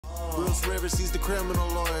Bruce Rivers, he's the criminal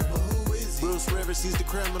lawyer. But who is he? Bruce Rivers, he's the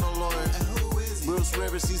criminal lawyer. And who is he? Bruce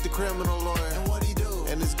Rivers, he's the criminal lawyer. And what he do?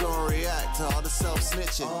 And he's gonna react to all the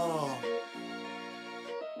self-snitching.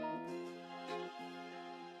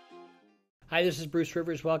 Hi, this is Bruce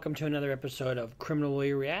Rivers. Welcome to another episode of Criminal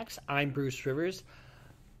Lawyer Reacts. I'm Bruce Rivers,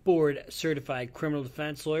 board-certified criminal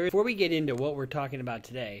defense lawyer. Before we get into what we're talking about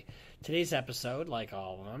today, today's episode, like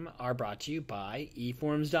all of them, are brought to you by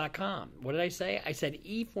eforms.com. What did I say? I said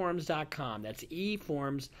eforms.com. That's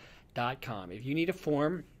eforms.com. If you need a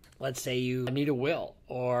form, let's say you need a will,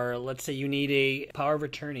 or let's say you need a power of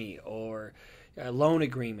attorney, or a loan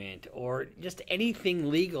agreement, or just anything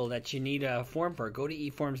legal that you need a form for, go to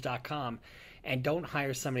eforms.com and don't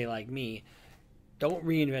hire somebody like me. Don't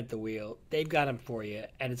reinvent the wheel. They've got them for you,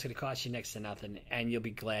 and it's going to cost you next to nothing, and you'll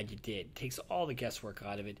be glad you did. It takes all the guesswork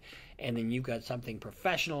out of it, and then you've got something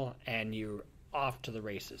professional, and you're off to the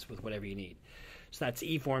races with whatever you need. So that's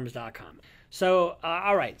eforms.com. So,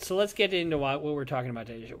 all right, so let's get into what we're talking about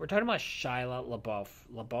today. We're talking about Shia LaBeouf.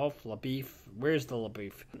 LaBeouf? Where's the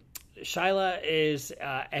LaBeouf? Shia is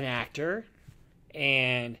an actor,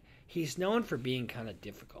 and he's known for being kind of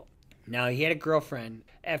difficult. Now, he had a girlfriend,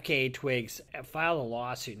 FKA Twigs, filed a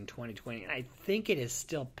lawsuit in 2020, and I think it is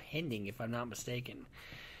still pending, if I'm not mistaken.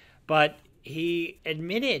 But he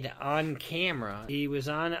admitted on camera, he was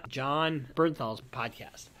on John Bernthal's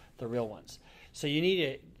podcast, The Real Ones. So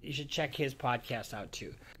you should check his podcast out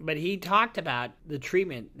too. But he talked about the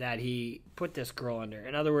treatment that he put this girl under.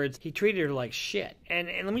 In other words, he treated her like shit. And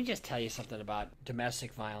let me just tell you something about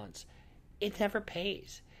domestic violence. It never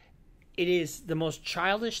pays. It is the most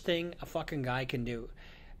childish thing a fucking guy can do.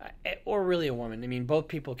 Or really a woman. I mean, both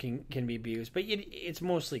people can be abused. But it's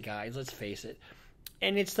mostly guys, let's face it.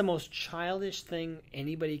 And it's the most childish thing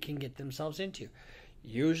anybody can get themselves into.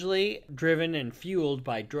 Usually driven and fueled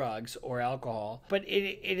by drugs or alcohol. But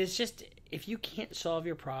it is just, if you can't solve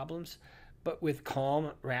your problems, but with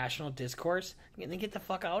calm, rational discourse, then get the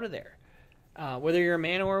fuck out of there. Whether you're a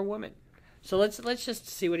man or a woman. So let's just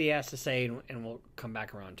see what he has to say, and we'll come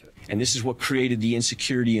back around to it. And this is what created the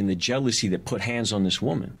insecurity and the jealousy that put hands on this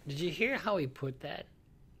woman. Did you hear how he put that?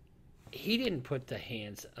 He didn't put the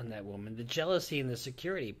hands on that woman. The jealousy and the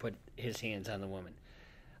security put his hands on the woman.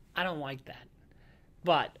 I don't like that.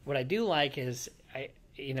 But what I do like is,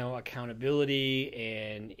 accountability,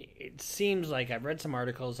 and it seems like, I've read some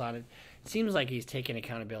articles on it, it seems like he's taking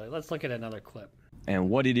accountability. Let's look at another clip.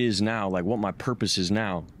 And what it is now, like what my purpose is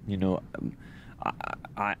now,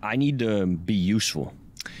 I need to be useful.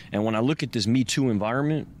 And when I look at this Me Too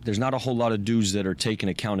environment, there's not a whole lot of dudes that are taking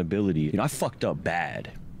accountability. I fucked up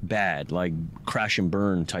bad, like crash and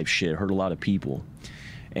burn type shit, hurt a lot of people.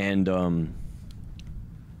 And I'm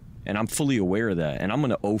fully aware of that. And I'm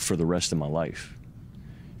going to owe for the rest of my life.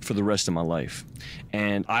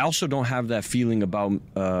 And I also don't have that feeling about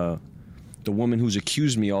the woman who's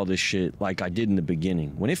accused me all this shit like I did in the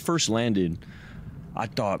beginning. When it first landed, I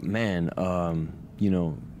thought, man,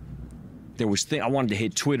 there was I wanted to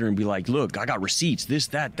hit Twitter and be like, look, I got receipts, this,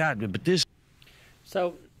 that, but this.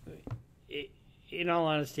 So, in all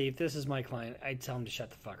honesty, if this is my client, I'd tell him to shut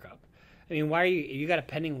the fuck up. I mean, why are you got a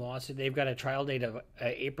pending lawsuit? They've got a trial date of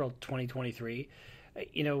April 2023.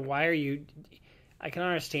 Why are you? I can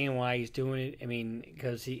understand why he's doing it. I mean,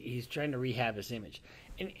 because he's trying to rehab his image.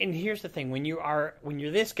 And here's the thing: when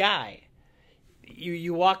you're this guy,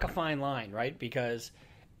 you walk a fine line, right? Because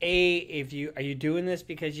are you doing this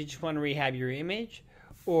because you just want to rehab your image,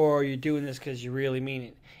 or are you doing this because you really mean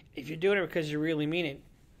it? If you're doing it because you really mean it,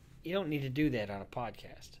 you don't need to do that on a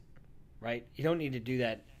podcast, right? You don't need to do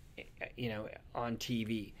that, on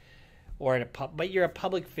TV or at but you're a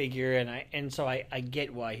public figure, and so I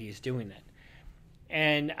get why he's doing that.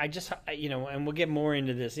 And I just, and we'll get more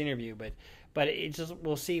into this interview, but it's just,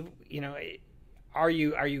 we'll see, are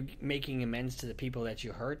you making amends to the people that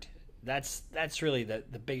you hurt? That's really the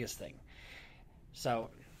biggest thing. So.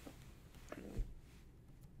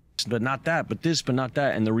 But not that, but this, but not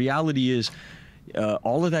that. And the reality is,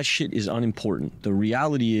 all of that shit is unimportant. The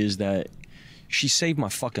reality is that she saved my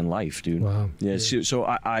fucking life, dude. Wow. Yeah. So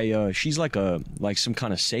I she's like some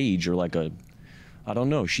kind of sage, or like a, I don't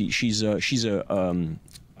know. She's a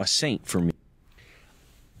saint for me.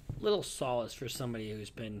 Little solace for somebody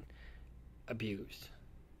who's been abused.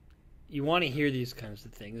 You want to hear these kinds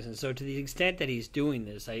of things, and so to the extent that he's doing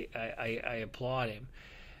this, I applaud him.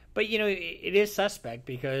 But it is suspect,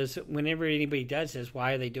 because whenever anybody does this,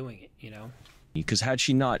 why are they doing it? Because had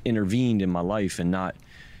she not intervened in my life and not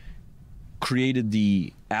created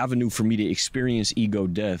the avenue for me to experience ego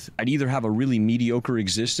death, I'd either have a really mediocre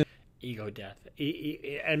existence. Ego death,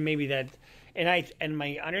 and maybe that, and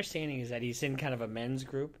my understanding is that he's in kind of a men's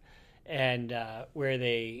group, and where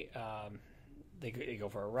they go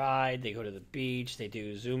for a ride, they go to the beach, they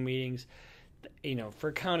do Zoom meetings, for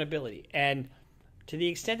accountability. And to the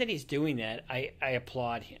extent that he's doing that, I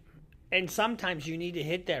applaud him. And sometimes you need to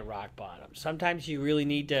hit that rock bottom. Sometimes you really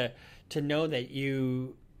need to know that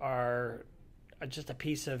you are just a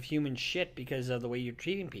piece of human shit because of the way you're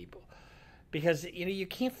treating people. Because, you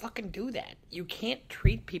can't fucking do that. You can't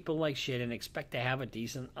treat people like shit and expect to have a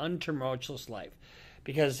decent, untumultuous life.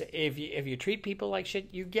 Because if you treat people like shit,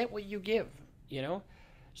 you get what you give,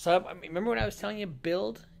 So, remember when I was telling you,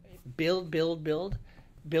 build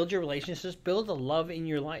your relationships, build the love in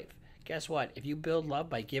your life. Guess what? If you build love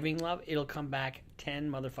by giving love, it'll come back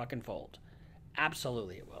 10 motherfucking fold.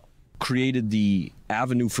 Absolutely it will. Created the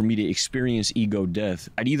avenue for me to experience ego death.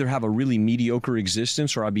 I'd either have a really mediocre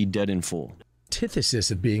existence or I'd be dead in full. Antithesis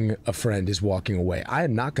of being a friend is walking away. I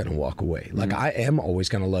am not going to walk away. Like, I am always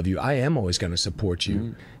going to love you. I am always going to support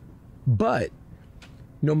you. But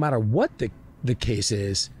no matter what the case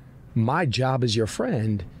is, my job as your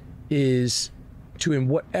friend is to, in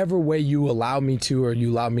whatever way you allow me to, or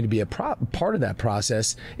you allow me to be a part of that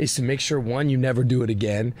process, is to make sure, one, you never do it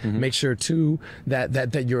again. Make sure, two,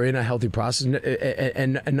 that you're in a healthy process.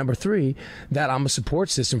 And number three, that I'm a support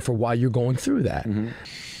system for while you're going through that.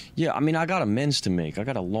 Yeah, I got amends to make. I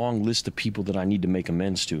got a long list of people that I need to make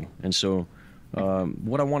amends to. And so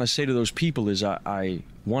what I want to say to those people is I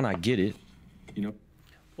get it,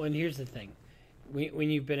 Well, and here's the thing.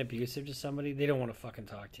 When you've been abusive to somebody, they don't want to fucking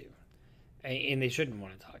talk to you. And they shouldn't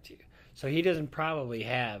want to talk to you. So he doesn't probably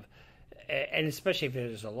have, and especially if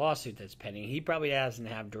there's a lawsuit that's pending, he probably doesn't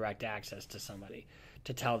have direct access to somebody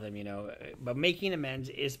to tell them, But making amends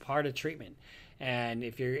is part of treatment. And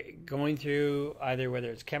if you're going through either whether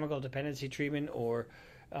it's chemical dependency treatment or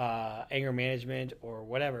anger management or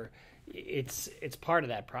whatever, it's part of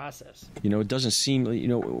that process. It doesn't seem,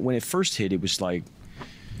 when it first hit, it was like,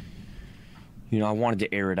 I wanted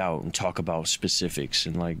to air it out and talk about specifics,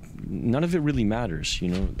 and none of it really matters.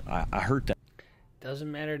 I heard that. Doesn't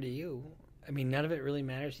matter to you. None of it really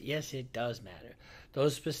matters. Yes, it does matter.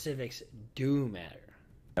 Those specifics do matter.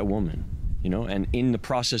 That woman, and in the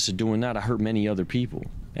process of doing that, I hurt many other people,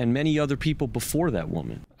 and many other people before that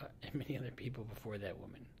woman. And many other people before that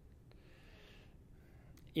woman.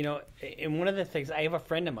 And one of the things, I have a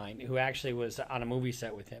friend of mine who actually was on a movie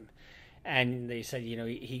set with him. And they said,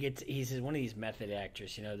 he's one of these method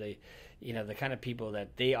actors, the kind of people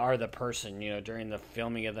that they are the person, during the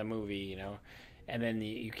filming of the movie, and then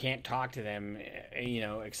you can't talk to them,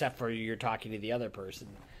 except for you're talking to the other person,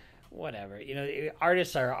 whatever.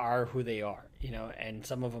 Artists are who they are, and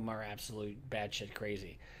some of them are absolute batshit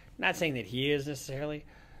crazy. Not saying that he is necessarily,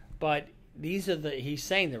 but he's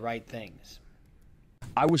saying the right things.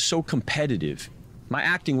 I was so competitive. My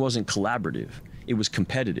acting wasn't collaborative. It was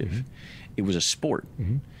competitive. It was a sport.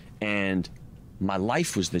 And my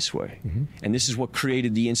life was this way. And this is what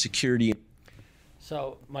created the insecurity.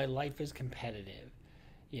 So my life is competitive,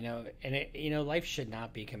 and life should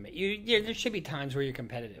not be competitive. There should be times where you're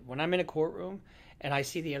competitive. When I'm in a courtroom and I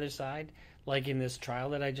see the other side, like in this trial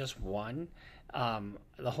that I just won,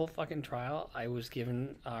 the whole fucking trial, I was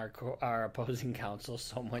giving our opposing counsel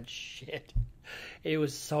so much shit. It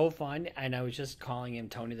was so fun, and I was just calling him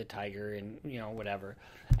Tony the Tiger and, whatever.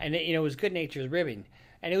 And, it was good-natured ribbing,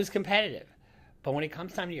 and it was competitive. But when it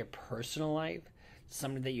comes time to your personal life,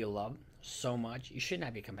 somebody that you love so much, you should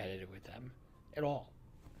not be competitive with them at all.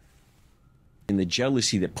 And the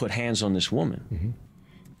jealousy that put hands on this woman.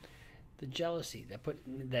 The jealousy that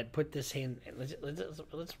put this hand.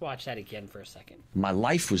 Let's watch that again for a second. My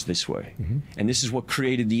life was this way, and this is what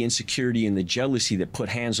created the insecurity and the jealousy that put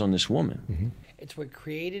hands on this woman. It's what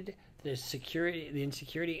created the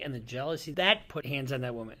insecurity, and the jealousy that put hands on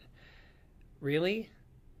that woman. Really?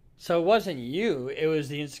 So it wasn't you; it was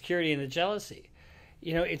the insecurity and the jealousy.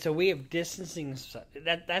 It's a way of distancing.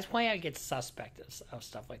 That's why I get suspect of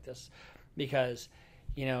stuff like this, because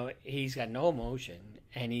he's got no emotion,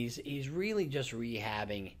 and he's really just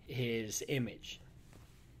rehabbing his image.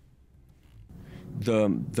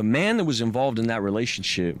 The man that was involved in that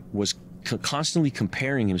relationship was constantly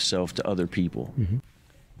comparing himself to other people.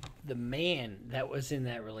 The man that was in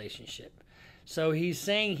that relationship. So he's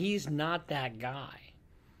saying he's not that guy.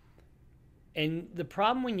 And the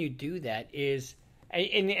problem when you do that is,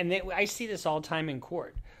 and I see this all the time in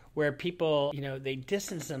court, where people, they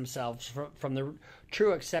distance themselves from the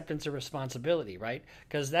true acceptance of responsibility, right?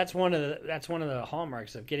 Because that's one of the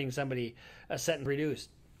hallmarks of getting somebody a sentence reduced.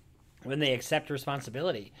 When they accept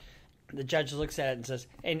responsibility, the judge looks at it and says,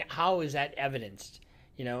 "And how is that evidenced?"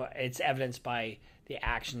 It's evidenced by the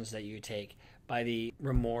actions that you take, by the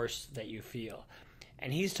remorse that you feel.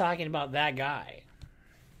 And he's talking about that guy.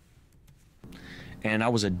 And I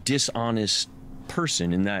was a dishonest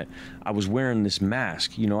person in that I was wearing this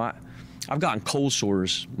mask. You know, I've gotten cold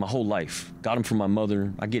sores my whole life. Got them from my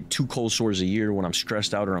mother. I get 2 cold sores a year when I'm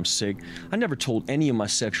stressed out or I'm sick. I never told any of my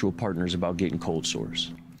sexual partners about getting cold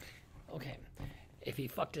sores. Okay, if he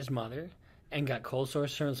fucked his mother and got cold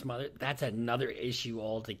sores from his mother, that's another issue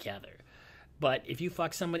altogether. But if you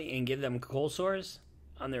fuck somebody and give them cold sores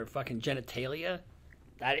on their fucking genitalia,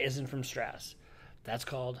 that isn't from stress. That's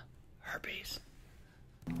called herpes.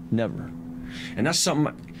 Never. And that's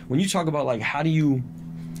something, when you talk about like, how do you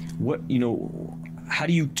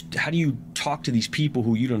talk to these people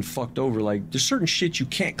who you done fucked over? Like, there's certain shit you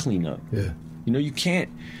can't clean up. Yeah. You know, you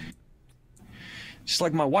can't. It's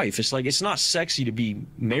like my wife. It's like, it's not sexy to be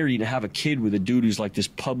married and have a kid with a dude who's like this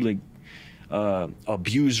public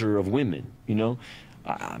abuser of women. You know,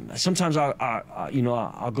 sometimes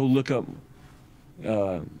I'll go look up.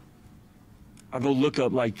 I'll go look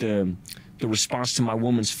up like the response to my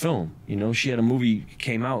woman's film. You know, she had a movie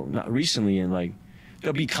came out not recently, and like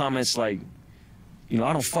there'll be comments like, you know,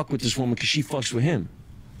 I don't fuck with this woman because she fucks with him.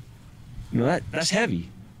 You know, that's heavy.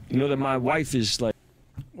 You know, that my wife is like.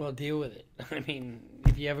 Well, deal with it. I mean,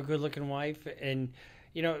 if you have a good-looking wife, and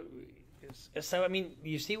you know, so I mean,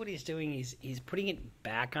 you see what he's doing. He's putting it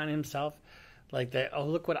back on himself, like that. Oh,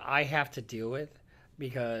 look what I have to deal with,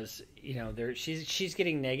 because you know, she's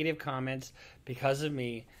getting negative comments because of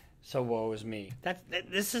me. So woe is me.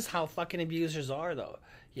 This is how fucking abusers are, though.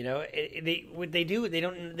 You know,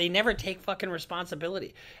 they never take fucking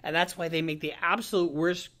responsibility, and that's why they make the absolute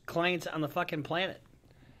worst clients on the fucking planet.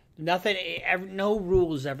 No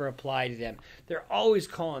rules ever apply to them. They're always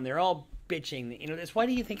calling. They're all bitching. You know, that's why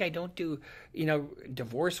do you think I don't do, you know,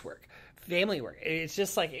 divorce work, family work? It's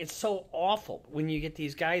just like, it's so awful when you get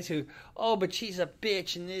these guys who, oh, but she's a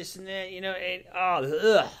bitch and this and that, you know, it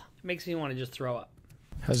makes me want to just throw up.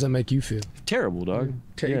 How does that make you feel? Terrible, dog.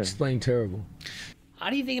 Explain terrible.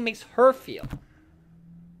 How do you think it makes her feel?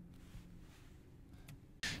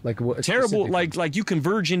 Like what? Terrible, like you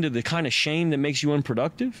converge into the kind of shame that makes you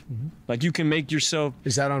unproductive. Mm-hmm. Like you can make yourself.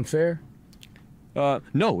 Is that unfair?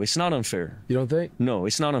 No, it's not unfair. You don't think? No,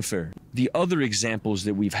 it's not unfair. The other examples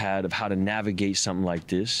that we've had of how to navigate something like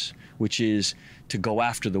this, which is to go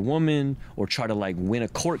after the woman or try to like win a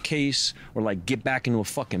court case or like get back into a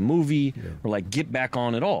fucking movie or like get back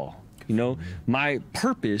on it all. You know, my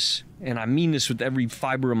purpose, and I mean this with every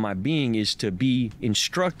fiber of my being, is to be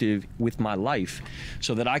instructive with my life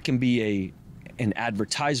so that I can be an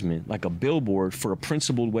advertisement, like a billboard for a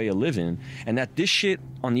principled way of living, and that this shit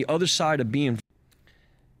on the other side of being...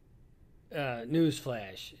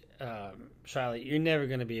 Newsflash, Charlotte, you're never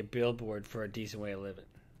going to be a billboard for a decent way of living.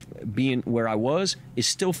 Being where I was is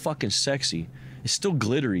still fucking sexy. It's still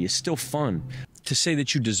glittery. It's still fun. To say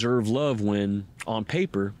that you deserve love when on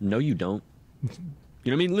paper, no, you don't. You know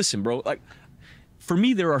what I mean? Listen, bro, like for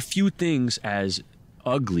me, there are few things as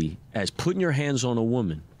ugly as putting your hands on a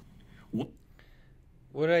woman. What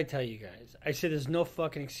did I tell you guys? I said there's no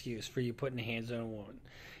fucking excuse for you putting hands on a woman.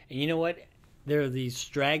 And you know what? There are these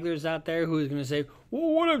stragglers out there who is going to say,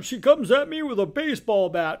 well, what if she comes at me with a baseball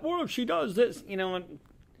bat? What if she does this? You know what?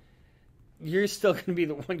 You're still going to be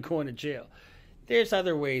the one going to jail. There's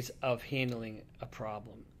other ways of handling a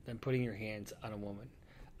problem than putting your hands on a woman.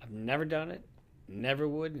 I've never done it, never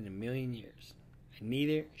would in a million years. And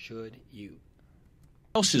neither should you.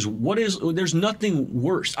 There's nothing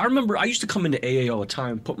worse. I remember I used to come into AA all the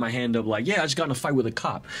time, put my hand up like, yeah, I just got in a fight with a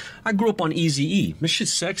cop. I grew up on Eazy-E. This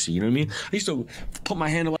shit's sexy, you know what I mean? I used to put my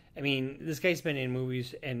hand up like... I mean, this guy's been in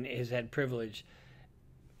movies and has had privilege.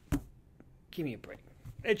 Give me a break.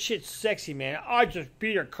 That shit's sexy, man. I just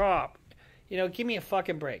beat a cop. You know, give me a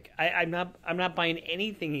fucking break. I'm not buying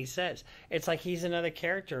anything he says. It's like he's another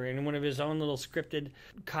character in one of his own little scripted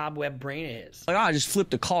cobweb brain of his. Like, I just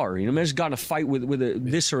flipped a car. You know, I just got in a fight with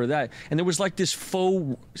this or that, and there was like this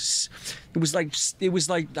faux. It was like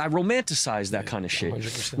I romanticized that kind of shit.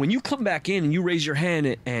 100%. When you come back in and you raise your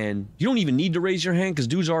hand, and you don't even need to raise your hand because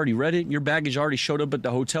dude's already read it. Your baggage already showed up at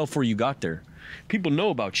the hotel before you got there. People know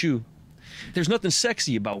about you. There's nothing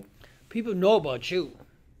sexy about. People know about you.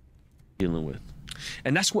 Dealing with,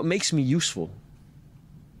 and that's what makes me useful.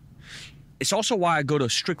 It's also why I go to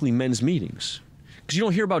strictly men's meetings, because you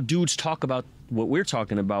don't hear about dudes talk about what we're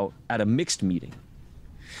talking about at a mixed meeting,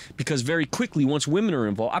 because very quickly once women are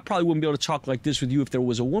involved, I probably wouldn't be able to talk like this with you if there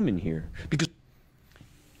was a woman here,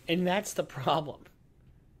 and that's the problem.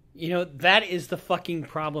 You know, that is the fucking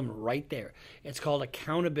problem right there. It's called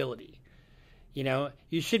accountability. You know,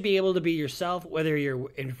 you should be able to be yourself, whether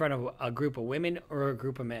you're in front of a group of women or a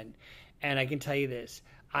group of men. And I can tell you this,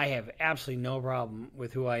 I have absolutely no problem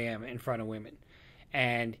with who I am in front of women.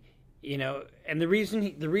 And, you know, and the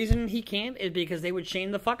reason he can't is because they would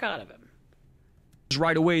shame the fuck out of him.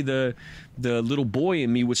 Right away, the little boy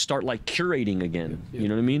in me would start like curating again. You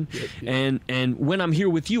know what I mean? And when I'm here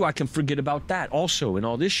with you, I can forget about that also and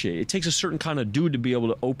all this shit. It takes a certain kind of dude to be able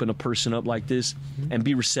to open a person up like this and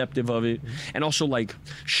be receptive of it, and also like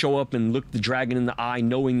show up and look the dragon in the eye,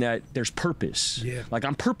 knowing that there's purpose. Like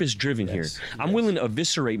I'm purpose driven here. I'm willing to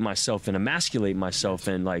eviscerate myself and emasculate myself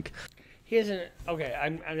and like. He isn't okay.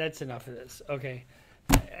 I'm that's enough of this. Okay,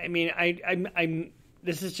 I mean I'm.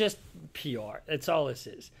 This is just PR. That's all this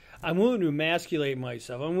is. I'm willing to emasculate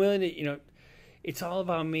myself. I'm willing to, you know, it's all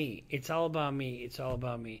about me. It's all about me. It's all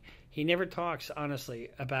about me. He never talks, honestly,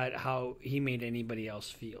 about how he made anybody else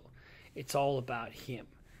feel. It's all about him.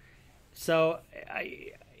 So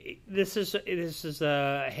this is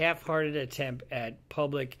a half-hearted attempt at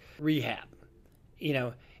public rehab. You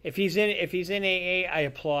know, if he's in AA, I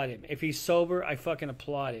applaud him. If he's sober, I fucking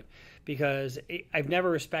applaud him, because I've never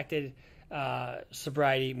respected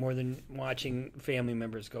sobriety more than watching family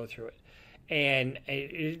members go through it, and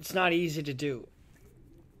it's not easy to do.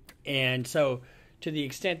 And so, to the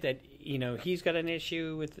extent that, you know, he's got an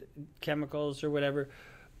issue with chemicals or whatever,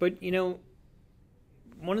 but, you know,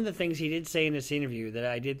 one of the things he did say in this interview that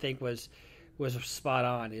I did think was spot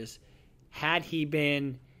on is, had he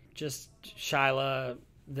been just Shia,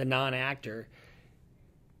 the non-actor,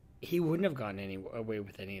 he wouldn't have gotten away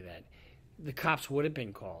with any of that. The cops would have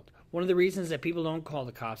been called. One of the reasons that people don't call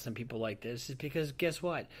the cops on people like this is because, guess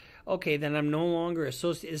what? Okay, then I'm no longer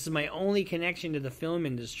associated. This is my only connection to the film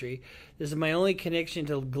industry. This is my only connection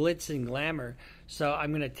to glitz and glamour. So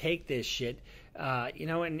I'm going to take this shit, you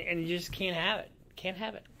know, and you just can't have it. Can't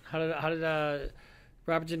have it. How did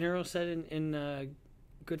Robert De Niro said in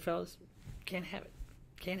Goodfellas? Can't have it.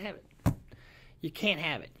 Can't have it. You can't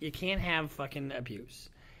have it. You can't have fucking abuse.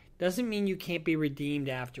 Doesn't mean you can't be redeemed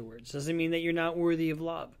afterwards. Doesn't mean that you're not worthy of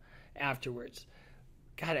love afterwards.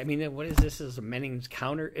 God, I mean, what is this? Is a men's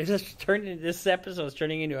counter? This episode is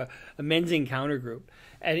turning into a men's encounter group.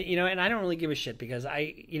 And, you know, and I don't really give a shit, because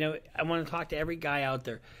I want to talk to every guy out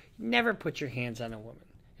there. Never put your hands on a woman.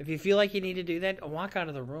 If you feel like you need to do that, walk out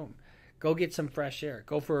of the room. Go get some fresh air.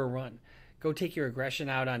 Go for a run. Go take your aggression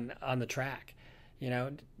out on the track. You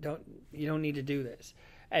know, you don't need to do this.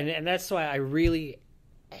 And that's why I really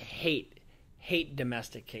hate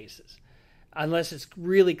domestic cases, unless it's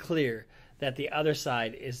really clear that the other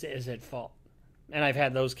side is at fault. And I've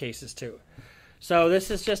had those cases too. So this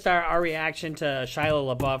is just our reaction to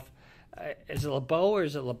Shia LaBeouf. Is it LaBeouf or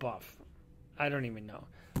is it LaBeouf? I don't even know.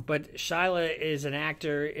 But Shia is an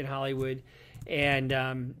actor in Hollywood,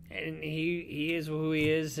 and he is who he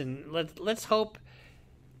is. And let's hope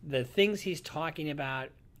the things he's talking about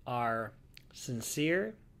are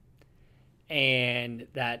sincere, and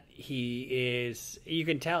that he is, you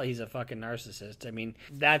can tell he's a fucking narcissist. I mean,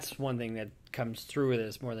 that's one thing that comes through with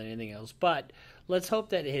this more than anything else. But let's hope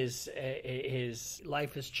that his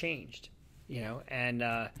life has changed, you know, and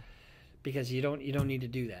because you don't need to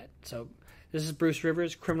do that. So this is Bruce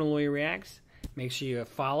Rivers, Criminal Lawyer Reacts. Make sure you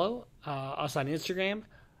follow us on Instagram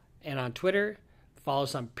and on Twitter. Follow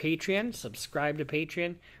us on Patreon. Subscribe to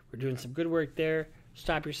Patreon. We're doing some good work there.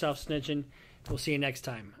 Stop yourself snitching. We'll see you next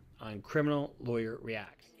time on Criminal Lawyer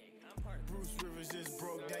Reacts. Bruce Rivers just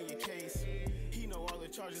broke down your case. He know all the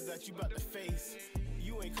charges that you about to face.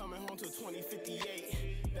 You ain't coming home till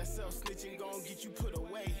 2058. That self-snitching gon' get you put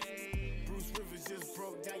away. Bruce Rivers just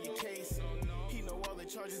broke down your case. He know all the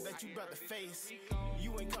charges that you about to face.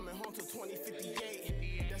 You ain't coming home till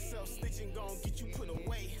 2058. That self-snitching gon' get you put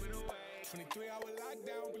away. 23-hour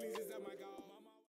lockdown, please, is that my God?